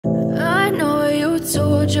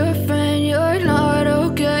told your friend you're not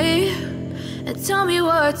okay, and tell me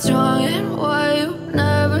what's wrong and why you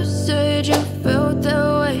never said you felt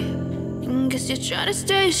that way. And guess you're trying to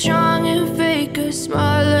stay strong and fake a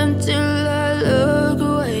smile until I look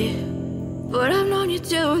away. But I've known you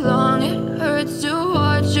too long, it hurts to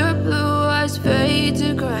watch your blue eyes fade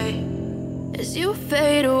to gray as you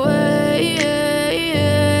fade away,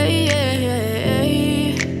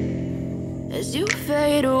 as you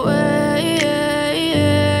fade away.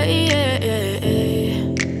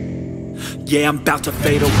 Yeah, I'm about to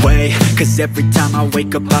fade away, cause every time I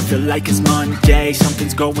wake up I feel like it's Monday.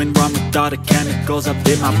 Something's going wrong with all the chemicals up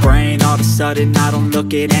in my brain. All of a sudden I don't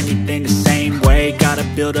look at anything the same way. Got a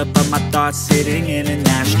buildup of my thoughts sitting in an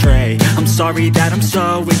ashtray. I'm sorry that I'm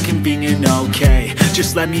so inconvenient, okay.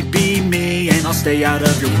 Just let me be me and I'll stay out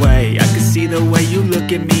of your way. I can see the way you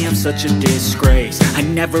look at me, I'm such a disgrace. I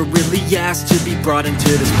never really asked to be brought into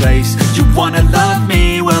this place. You wanna love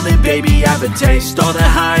me? Well then baby, have a taste. All the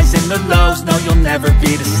highs and the lows, no, you'll never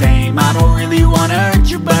be the same. I don't really wanna hurt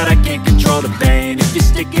you, but I can't control the pain. If you're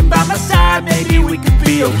sticking by my side, maybe we could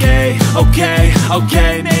be okay.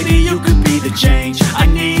 Okay, maybe you could be the change I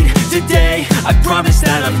need today. I promise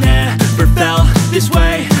that I've never felt this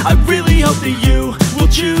way. I really hope that you will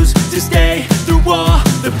choose to stay through all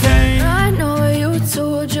the pain. I know you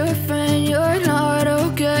told your friend you're not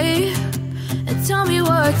okay, and tell me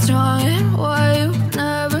what's wrong and why you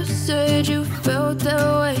never said you felt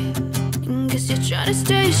that way. Guess you're trying to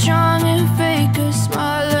stay strong and fake a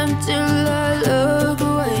smile until I look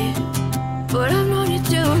away. But I've known you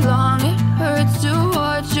too long, it hurts to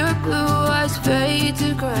watch your blue eyes fade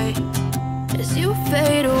to gray as you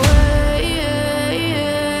fade away,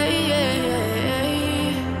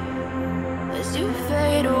 as you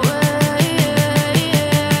fade away,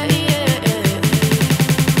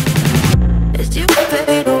 as you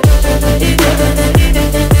fade away.